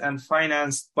subsidized and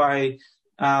financed by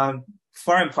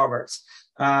foreign powers.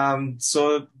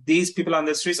 So these people on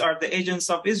the streets are the agents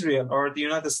of Israel or the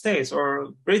United States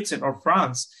or Britain or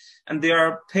France, and they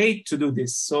are paid to do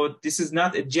this. So this is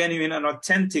not a genuine and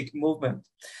authentic movement.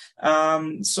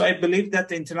 So I believe that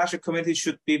the international community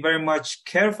should be very much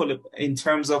careful in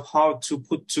terms of how to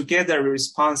put together a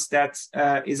response that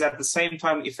is at the same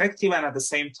time effective and at the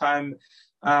same time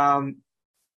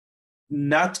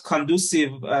not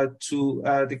conducive to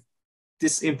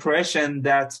this impression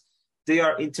that they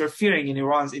are interfering in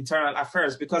Iran's internal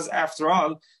affairs. Because after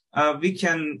all, we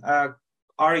can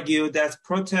argue that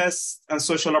protests and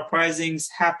social uprisings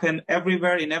happen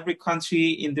everywhere, in every country,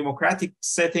 in democratic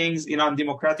settings, in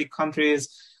undemocratic countries.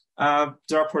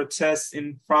 There are protests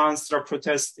in France, there are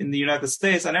protests in the United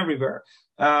States, and everywhere.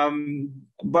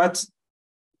 But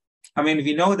I mean,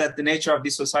 we know that the nature of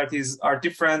these societies are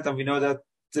different, and we know that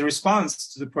the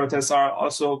response to the protests are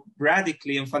also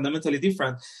radically and fundamentally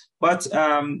different. But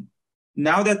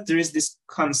now that there is this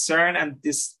concern and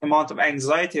this amount of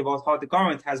anxiety about how the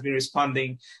government has been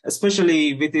responding,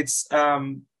 especially with its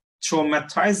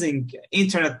traumatizing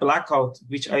internet blackout,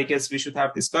 which I guess we should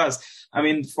have discussed. I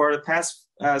mean, for the past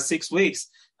 6 weeks,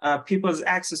 people's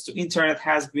access to internet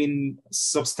has been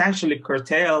substantially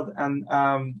curtailed, and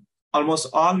almost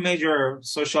all major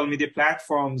social media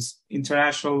platforms,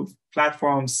 international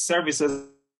platforms, services,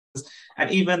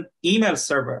 and even email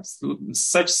servers,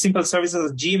 such simple services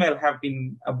as Gmail, have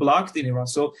been blocked in Iran.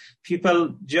 So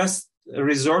people just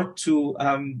resort to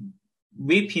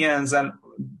VPNs and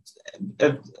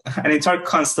an entire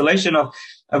constellation of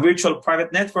virtual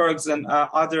private networks and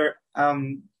other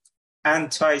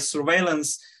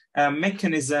anti-surveillance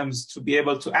mechanisms to be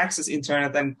able to access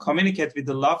internet and communicate with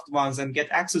the loved ones and get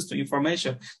access to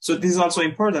information. So this is also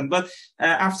important. But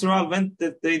after all, when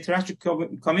the international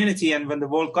community and when the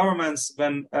world governments,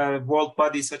 when world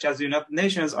bodies such as the United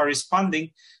Nations are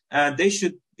responding, they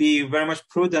should be very much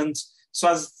prudent so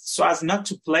as not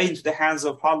to play into the hands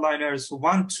of hardliners who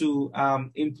want to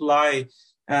imply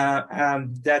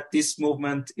that this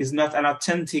movement is not an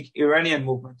authentic Iranian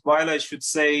movement. While I should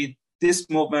say this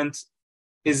movement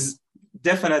is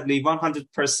definitely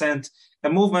 100% a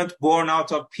movement born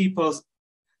out of people's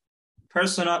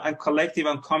personal and collective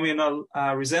and communal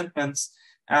resentments.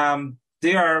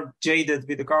 They are jaded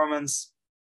with the government's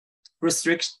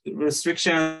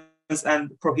restrictions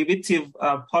and prohibitive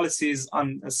policies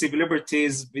on civil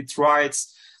liberties, with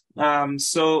rights.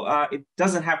 So it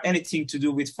doesn't have anything to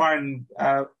do with foreign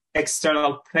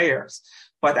external players.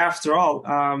 But after all,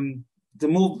 the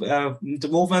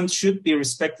movement should be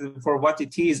respected for what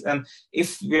it is. And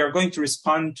if we are going to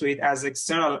respond to it as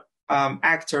external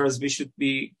actors, we should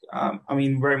be,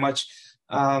 very much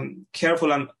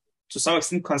careful and to some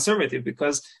extent conservative,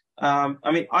 because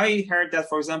I heard that,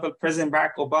 for example, President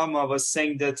Barack Obama was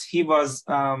saying that he was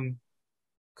kind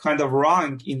of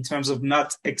wrong in terms of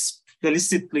not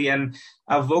explicitly and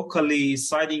vocally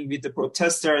siding with the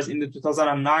protesters in the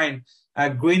 2009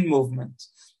 Green Movement.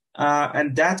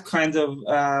 And that kind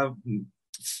of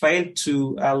failed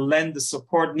to lend the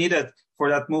support needed for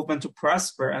that movement to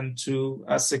prosper and to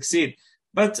succeed.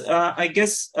 But I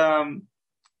guess,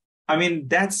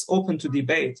 that's open to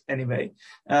debate anyway,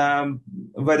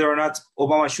 whether or not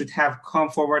Obama should have come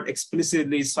forward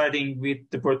explicitly siding with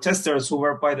the protesters, who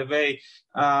were, by the way,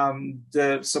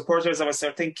 the supporters of a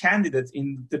certain candidate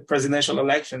in the presidential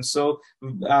election. So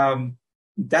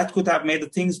that could have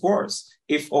made things worse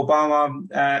if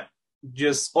Obama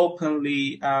just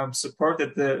openly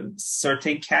supported the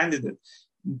certain candidate,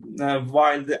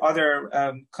 while the other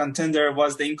contender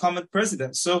was the incumbent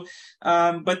president. So,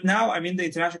 but now, the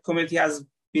international community has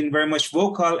been very much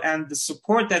vocal, and the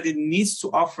support that it needs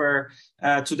to offer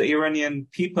to the Iranian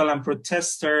people and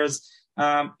protesters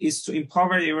is to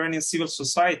empower the Iranian civil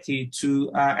society, to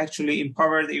actually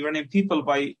empower the Iranian people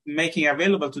by making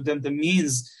available to them the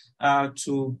means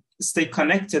to stay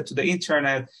connected to the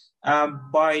internet,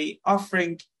 by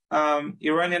offering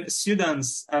Iranian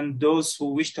students and those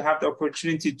who wish to have the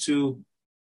opportunity to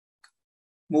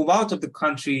move out of the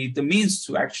country the means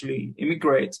to actually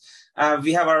immigrate.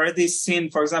 We have already seen,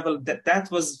 for example, that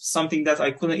was something that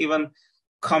I couldn't even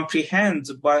comprehend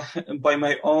by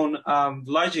my own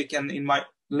logic and in my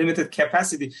limited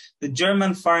capacity. The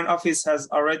German Foreign Office has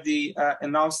already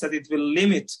announced that it will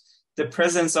limit the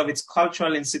presence of its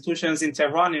cultural institutions in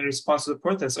Tehran in response to the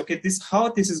protests. Okay, how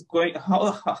this is going?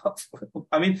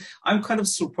 I'm kind of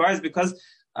surprised, because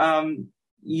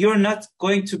you're not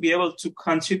going to be able to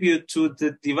contribute to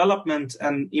the development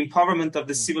and empowerment of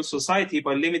the civil society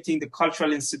by limiting the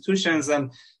cultural institutions and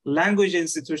language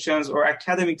institutions or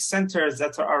academic centers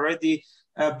that are already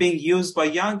being used by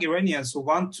young Iranians who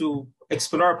want to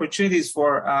explore opportunities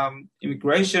for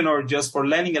immigration or just for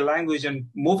learning a language and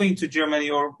moving to Germany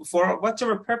or for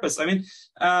whatever purpose.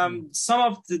 Some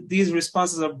of these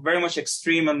responses are very much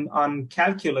extreme and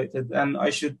uncalculated, and I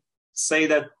should say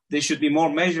that they should be more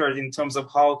measured in terms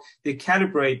of how they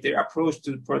calibrate their approach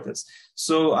to the protest.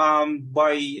 So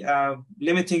by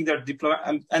limiting their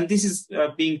diplomacy, and this is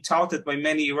being touted by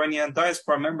many Iranian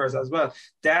diaspora members as well,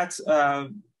 that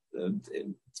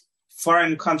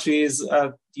foreign countries,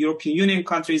 European Union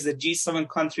countries, the G7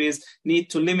 countries need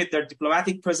to limit their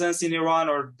diplomatic presence in Iran,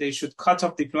 or they should cut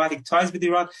off diplomatic ties with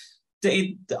Iran.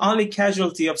 The only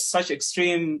casualty of such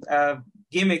extreme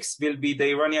gimmicks will be the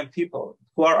Iranian people,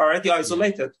 who are already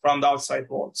isolated from the outside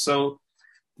world. So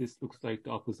this looks like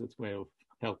the opposite way of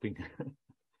helping.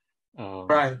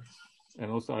 Right.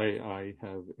 And also I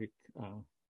have a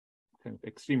kind of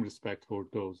extreme respect for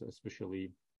those,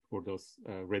 especially for those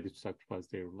ready to sacrifice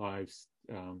their lives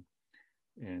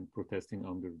and protesting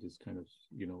under this kind of,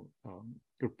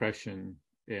 repression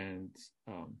and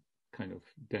kind of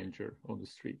danger on the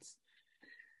streets.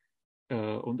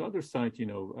 On the other side,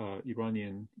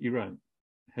 Iran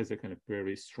has a kind of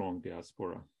very strong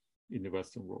diaspora in the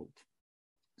Western world.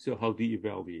 So how do you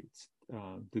evaluate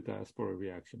the diaspora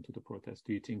reaction to the protest?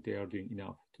 Do you think they are doing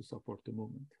enough to support the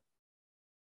movement?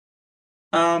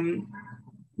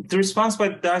 The response by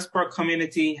the diaspora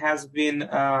community has been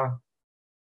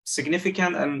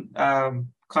significant and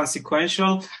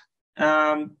consequential.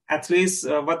 At least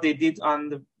what they did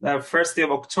on the first day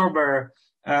of October,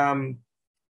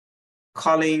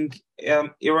 calling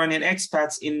Iranian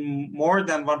expats in more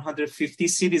than 150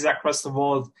 cities across the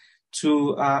world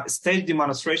to stage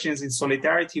demonstrations in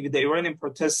solidarity with the Iranian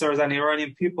protesters and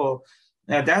Iranian people.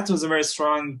 That was a very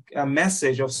strong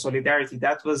message of solidarity.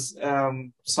 That was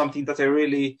something that I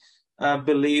really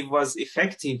believe was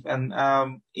effective. And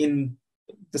in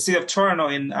the city of Toronto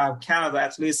in Canada,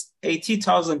 at least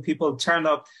 80,000 people turned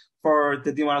up for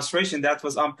the demonstration. That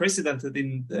was unprecedented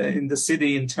in the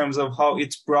city in terms of how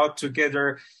it brought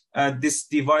together this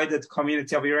divided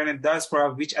community of Iranian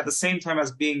diaspora, which at the same time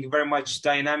as being very much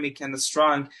dynamic and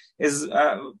strong, is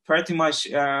pretty much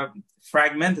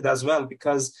fragmented as well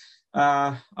because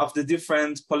of the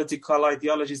different political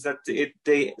ideologies that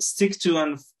they stick to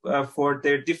and for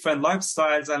their different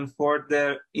lifestyles and for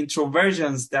the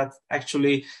introversions that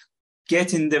actually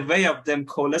get in the way of them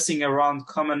coalescing around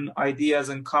common ideas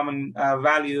and common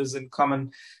values and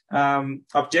common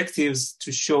objectives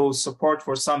to show support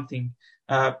for something,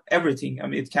 everything. I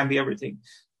mean, it can be everything.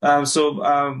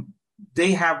 So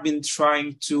they have been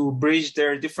trying to bridge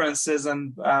their differences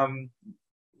and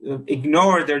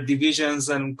ignore their divisions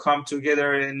and come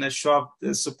together in a show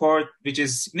of support, which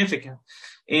is significant.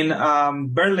 In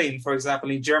Berlin, for example,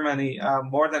 in Germany,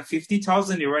 more than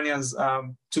 50,000 Iranians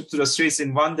took to the streets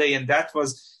in one day, and that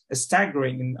was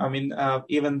staggering. I mean,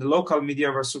 even the local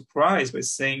media were surprised by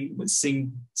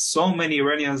seeing so many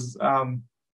Iranians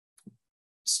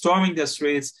storming the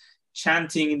streets,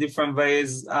 chanting in different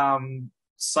ways,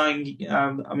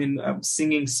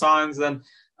 singing songs and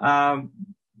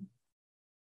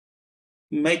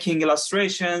making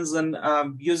illustrations and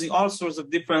using all sorts of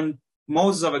different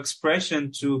modes of expression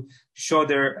to show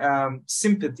their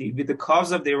sympathy with the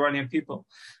cause of the Iranian people.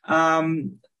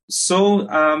 And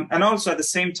also at the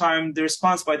same time, the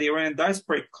response by the Iranian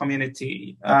diaspora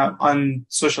community on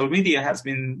social media has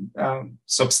been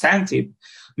substantive.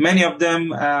 Many of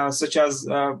them, such as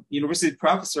university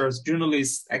professors,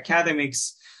 journalists,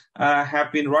 academics,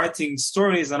 have been writing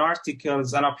stories and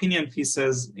articles and opinion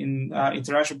pieces in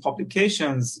international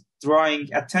publications, drawing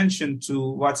attention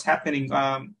to what's happening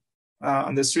on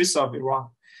the streets of Iran.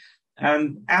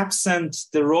 And absent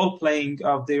the role playing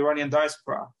of the Iranian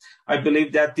diaspora, I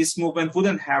believe that this movement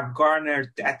wouldn't have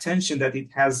garnered the attention that it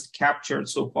has captured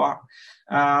so far.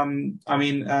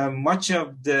 Much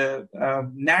of the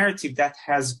narrative that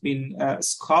has been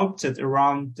sculpted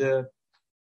around the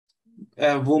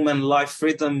women life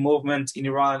freedom movement in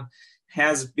Iran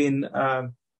has been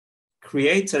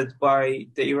created by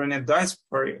the Iranian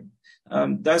diasporic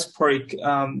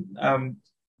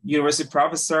university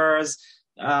professors,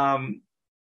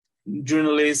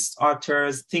 journalists,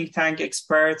 authors, think tank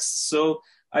experts. So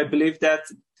I believe that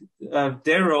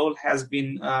their role has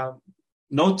been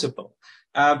notable.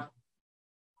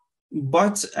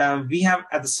 But we have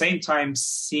at the same time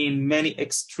seen many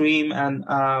extreme and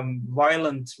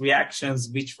violent reactions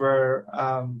which were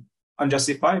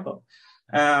unjustifiable.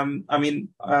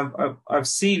 I've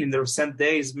seen in the recent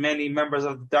days many members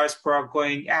of the diaspora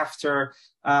going after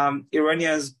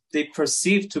Iranians they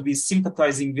perceive to be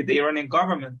sympathizing with the Iranian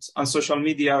government on social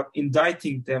media,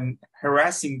 indicting them,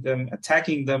 harassing them,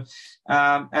 attacking them.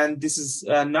 And this is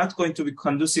not going to be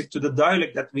conducive to the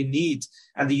dialogue that we need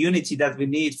and the unity that we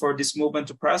need for this movement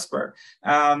to prosper.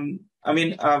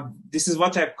 This is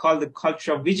what I've called the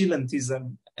culture of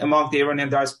vigilantism among the Iranian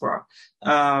diaspora.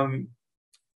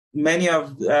 Many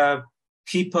of the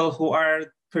people who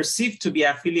are perceived to be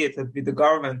affiliated with the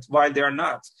government while they are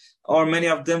not, or many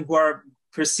of them who are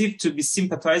perceived to be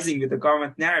sympathizing with the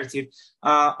government narrative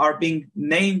are being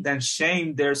named and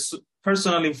shamed. Their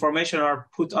personal information are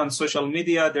put on social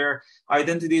media. Their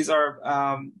identities are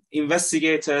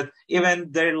investigated.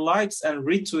 Even their likes and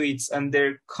retweets and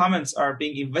their comments are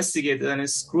being investigated and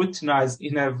scrutinized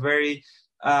in a very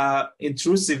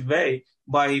intrusive way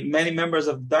by many members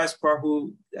of the diaspora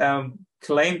who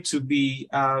claim to be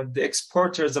the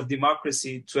exporters of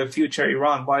democracy to a future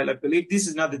Iran, while I believe this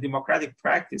is not the democratic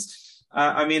practice.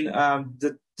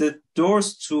 The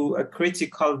doors to a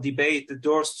critical debate, the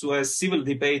doors to a civil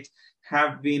debate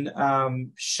have been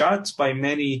shut by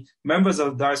many members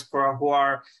of the diaspora who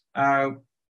are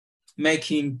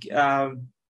making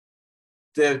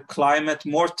the climate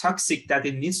more toxic than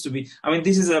it needs to be.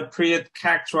 This is a period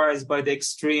characterized by the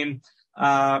extreme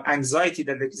anxiety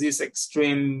that exists,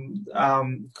 extreme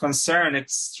concern,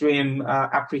 extreme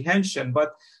apprehension,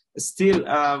 but still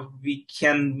we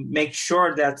can make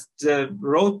sure that the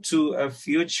road to a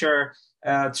future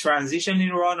transition in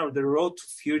Iran, or the road to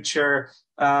future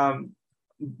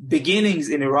beginnings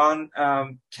in Iran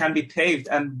can be paved.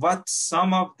 And what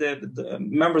some of the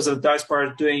members of the diaspora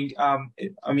are doing,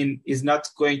 is not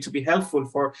going to be helpful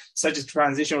for such a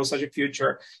transition or such a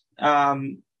future.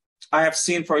 I have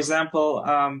seen, for example,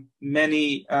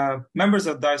 many members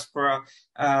of diaspora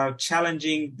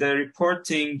challenging the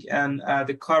reporting and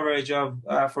the coverage of,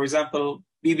 for example,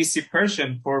 BBC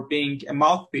Persian for being a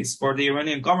mouthpiece for the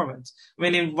Iranian government. I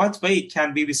mean, in what way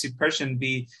can BBC Persian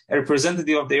be a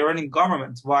representative of the Iranian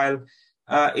government while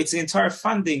its entire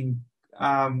funding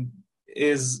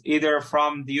is either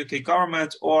from the UK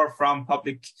government or from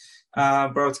public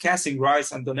broadcasting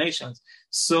rights and donations?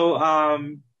 So,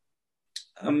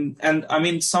 and I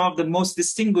mean, some of the most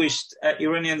distinguished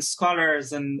Iranian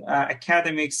scholars and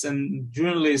academics and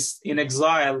journalists in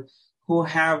exile who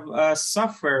have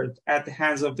suffered at the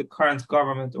hands of the current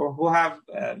government, or who have,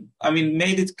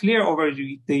 made it clear over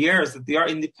the years that they are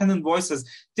independent voices,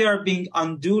 they are being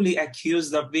unduly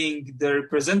accused of being the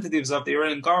representatives of the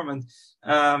Iranian government.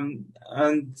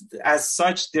 And as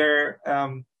such, their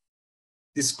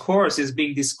discourse is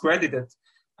being discredited.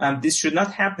 This should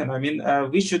not happen. I mean,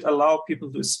 we should allow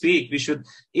people to speak. We should,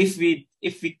 if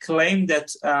we claim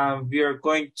that we are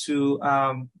going to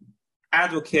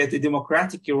advocate a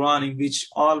democratic Iran in which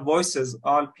all voices,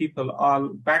 all people, all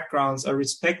backgrounds are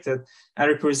respected and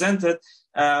represented,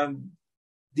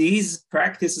 these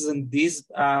practices and these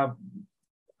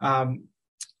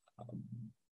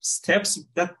steps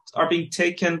that are being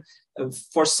taken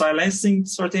for silencing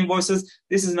certain voices,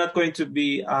 this is not going to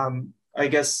be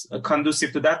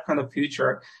conducive to that kind of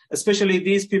future. Especially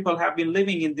these people have been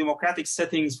living in democratic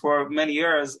settings for many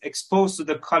years, exposed to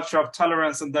the culture of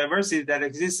tolerance and diversity that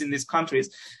exists in these countries.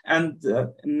 And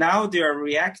now they are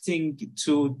reacting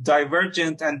to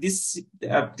divergent and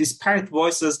disparate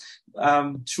voices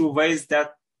through ways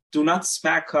that do not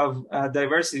smack of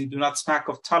diversity, do not smack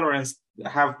of tolerance,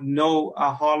 have no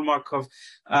hallmark of,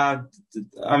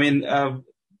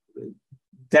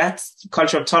 that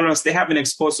culture of tolerance they have been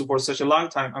exposed to for such a long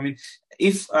time. I mean,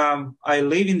 if I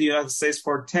live in the United States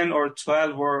for 10 or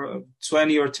 12 or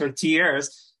 20 or 30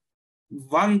 years,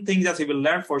 one thing that I will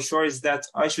learn for sure is that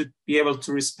I should be able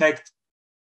to respect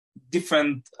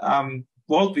different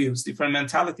worldviews, different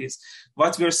mentalities.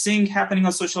 What we're seeing happening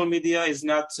on social media is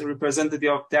not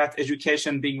representative of that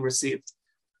education being received.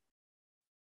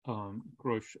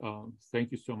 Kourosh,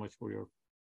 thank you so much for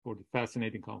the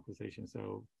fascinating conversation.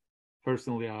 So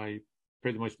personally, I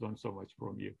pretty much learned so much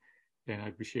from you, and I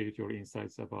appreciated your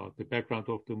insights about the background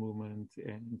of the movement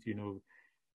and,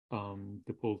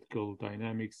 the political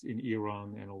dynamics in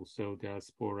Iran, and also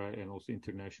diaspora and also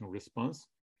international response.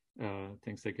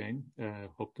 Thanks again.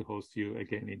 Hope to host you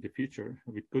again in the future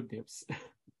with good news.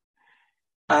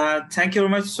 Thank you very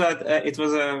much, Suad. It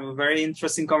was a very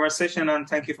interesting conversation, and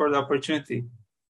thank you for the opportunity.